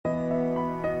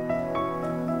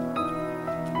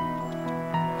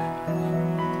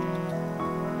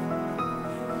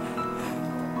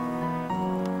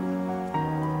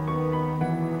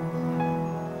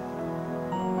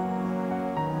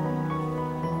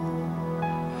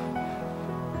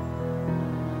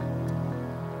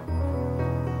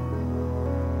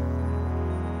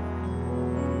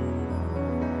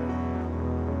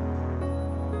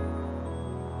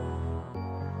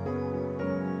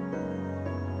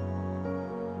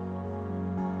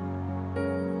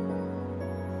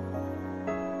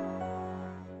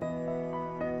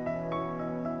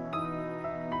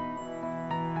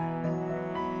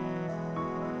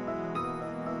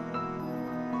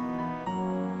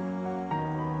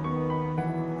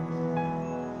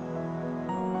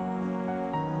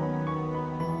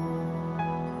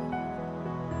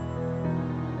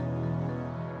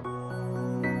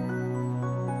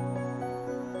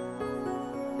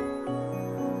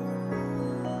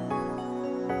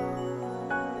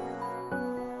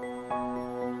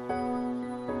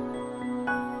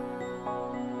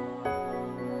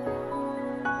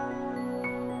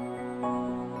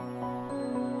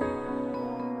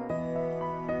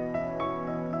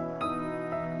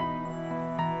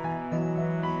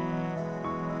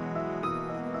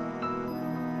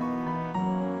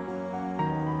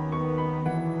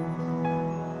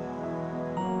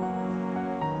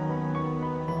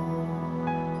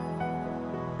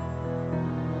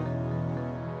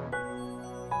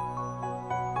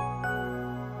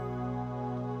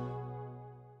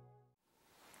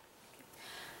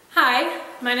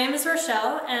My name is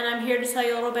Rochelle, and I'm here to tell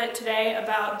you a little bit today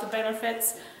about the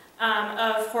benefits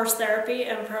of horse therapy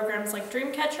and programs like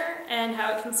Dreamcatcher and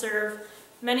how it can serve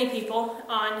many people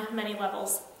on many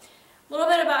levels. A little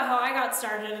bit about how I got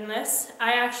started in this.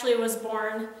 I actually was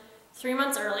born 3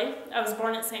 months early. I was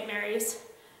born at St. Mary's,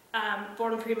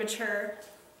 born premature,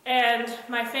 and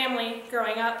my family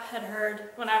growing up had heard,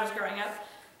 when I was growing up,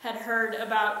 had heard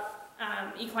about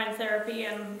equine therapy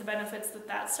and the benefits that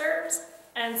that serves.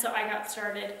 And so I got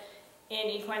started in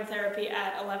equine therapy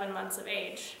at 11 months of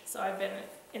age. So I've been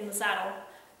in the saddle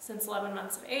since 11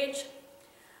 months of age.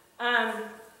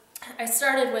 I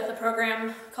started with a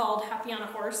program called Happy on a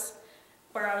Horse,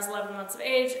 where I was 11 months of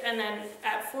age, and then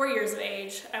at 4 years of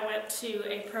age, I went to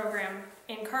a program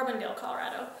in Carbondale,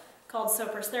 Colorado, called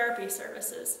Soper's Therapy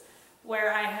Services,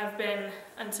 where I have been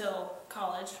until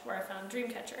college, where I found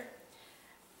Dreamcatcher.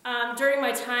 During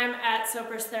my time at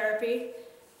Soper's Therapy,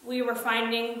 we were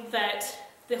finding that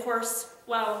the horse,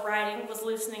 while riding, was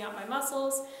loosening up my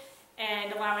muscles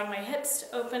and allowing my hips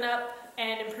to open up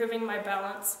and improving my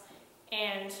balance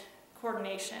and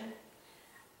coordination.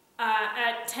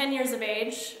 At 10 years of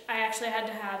age, I actually had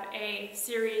to have a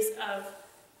series of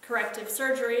corrective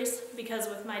surgeries because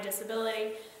with my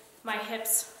disability, my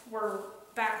hips were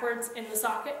backwards in the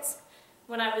sockets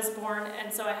when I was born,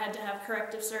 and so I had to have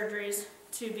corrective surgeries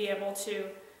to be able to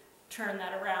turn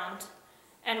that around.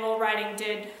 And while riding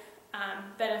did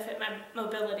benefit my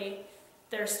mobility,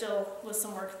 there still was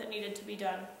some work that needed to be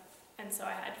done, and so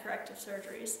I had corrective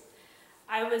surgeries.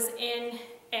 I was in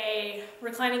a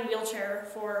reclining wheelchair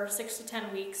for 6 to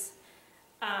 10 weeks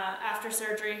after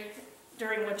surgery,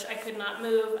 during which I could not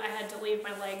move. I had to leave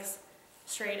my legs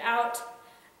straight out,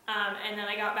 and then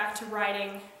I got back to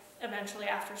riding eventually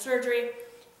after surgery,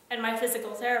 and my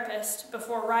physical therapist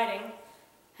before riding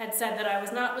had said that I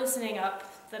was not loosening up,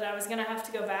 that I was going to have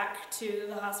to go back to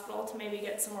the hospital to maybe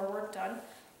get some more work done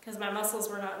because my muscles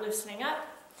were not loosening up.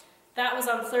 That was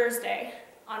on Thursday.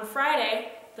 On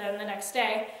Friday, then the next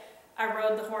day, I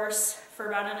rode the horse for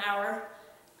about an hour,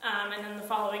 and then the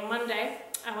following Monday,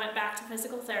 I went back to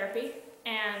physical therapy,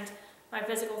 and my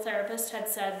physical therapist had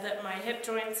said that my hip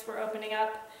joints were opening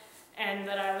up and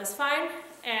that I was fine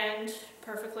and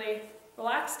perfectly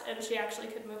relaxed, and she actually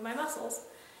could move my muscles.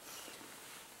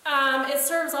 It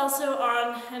serves also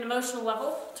on an emotional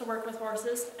level to work with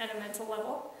horses and a mental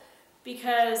level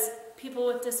because people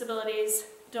with disabilities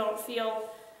don't feel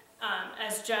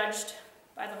as judged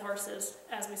by the horses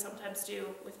as we sometimes do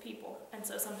with people, and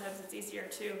so sometimes it's easier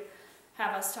to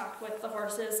have us talk with the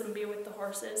horses and be with the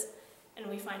horses, and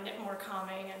we find it more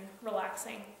calming and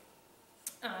relaxing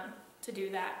to do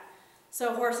that.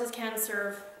 So horses can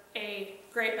serve a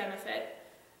great benefit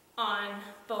on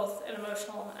both an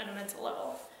emotional and a mental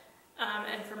level.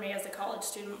 And for me as a college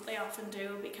student, they often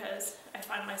do because I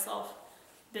find myself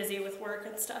busy with work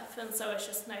and stuff, and so it's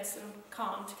just nice and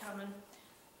calm to come and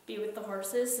be with the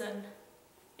horses and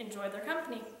enjoy their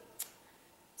company.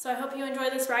 So I hope you enjoy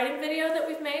this riding video that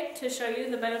we've made to show you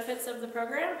the benefits of the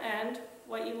program and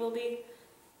what you will be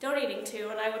donating to.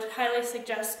 And I would highly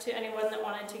suggest to anyone that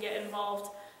wanted to get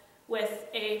involved with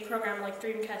a program like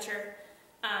Dreamcatcher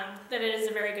that it is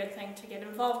a very good thing to get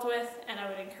involved with, and I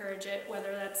would encourage it,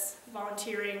 whether that's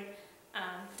volunteering,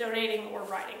 donating, or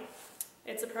riding.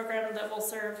 It's a program that will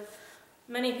serve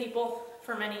many people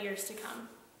for many years to come.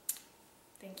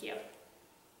 Thank you.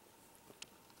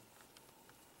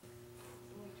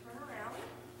 Turn around.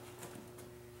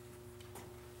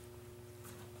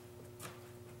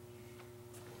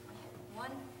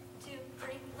 One, two,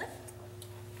 three, lift.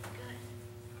 Good.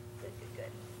 Good, good,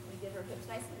 good. We get her hips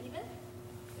nice and even.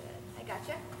 Good. I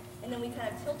gotcha. And then we kind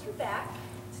of tilt her back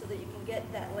so that you can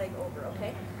get that leg over,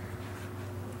 okay?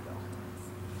 There we go.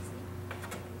 Easy.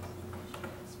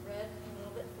 Spread a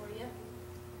little bit for you.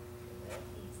 Good.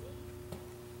 Easy.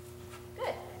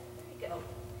 Good. There you go.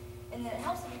 And then it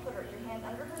helps if you put your hand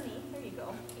under her knee. There you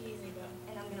go. Easy go.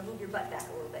 And I'm going to move your butt back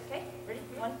a little bit, okay? Ready?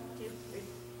 1, 2, 3.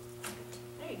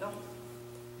 There you go.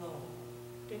 Oh,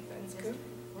 Just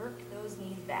work those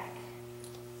knees back.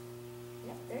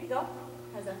 Yep, there you go.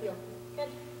 How does that feel? Good.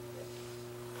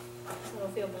 so it'll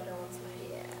feel better once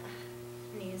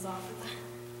my knee is off.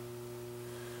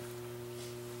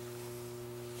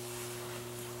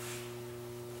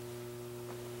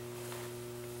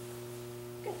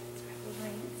 Good. Let's grab those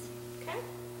reins. Okay.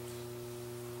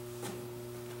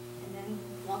 And then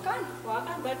walk on. Walk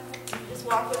on, bud. You just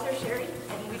walk with her, Sherry,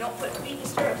 and we don't put feet in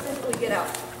stirrups until we get out.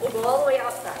 We'll go all the way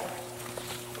outside.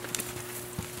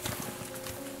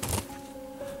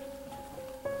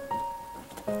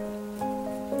 We're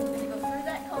gonna go through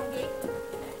that cone gate.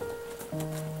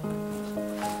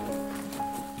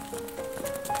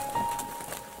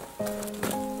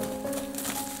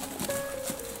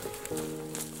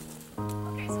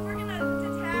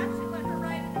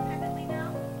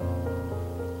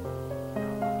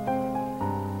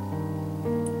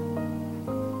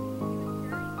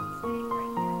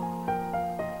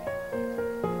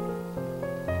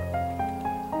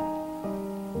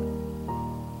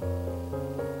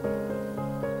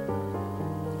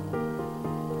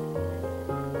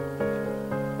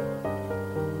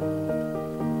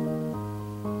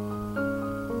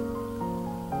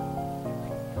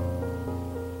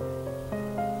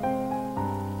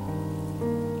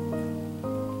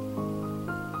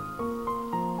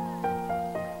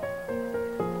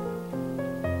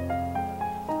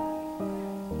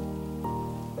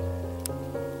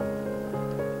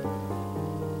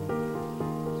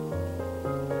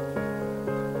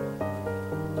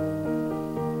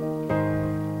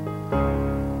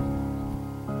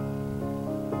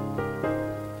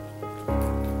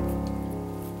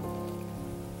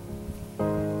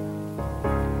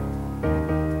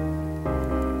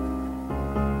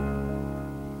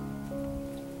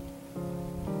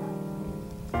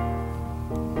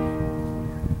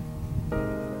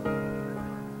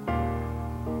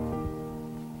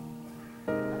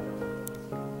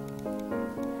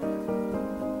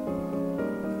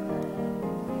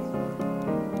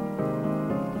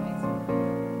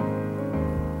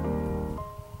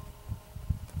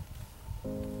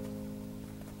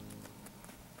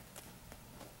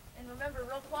 Remember,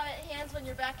 real quiet hands when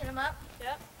you're backing them up.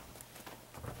 Yep.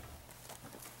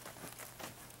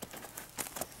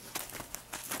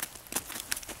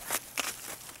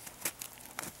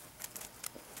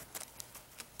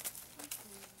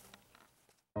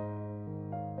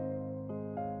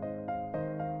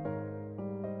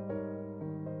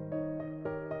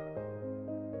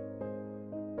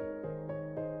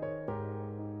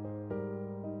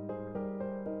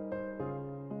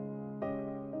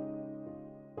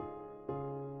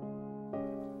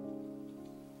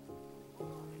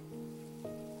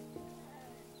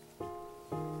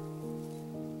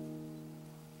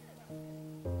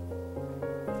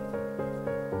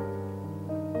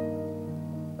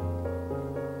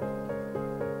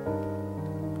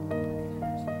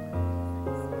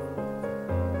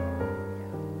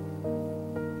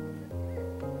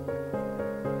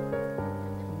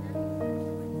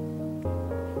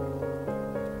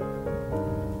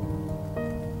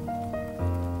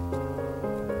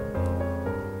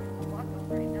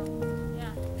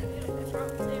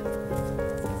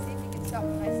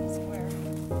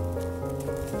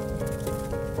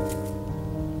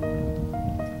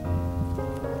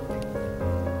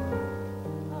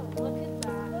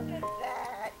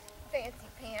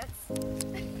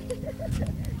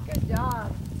 Good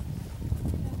job.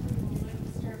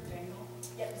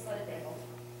 Yep, just let it dangle.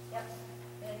 Yep.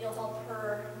 And you'll hold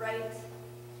her right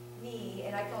knee,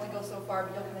 and I can only go so far,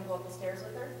 but you'll kind of go up the stairs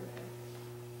with her.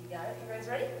 You got it? You guys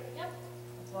ready? Yep.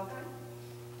 Let's walk on.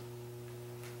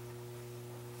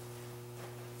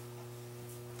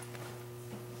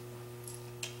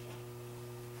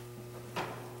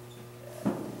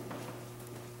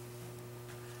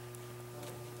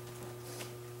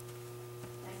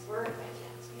 Nice work.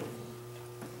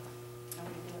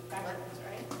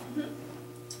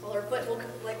 Well, her foot will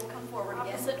come forward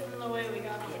again. Opposite from the way we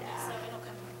got on. Yeah. So it'll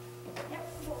come. Yep,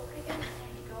 forward again. There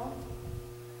you go.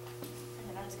 And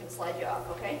then I'm just going to slide you off,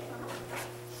 okay?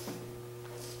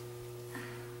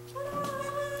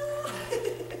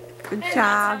 Good And job. that's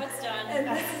how it's done. And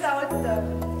this is how it's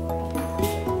done.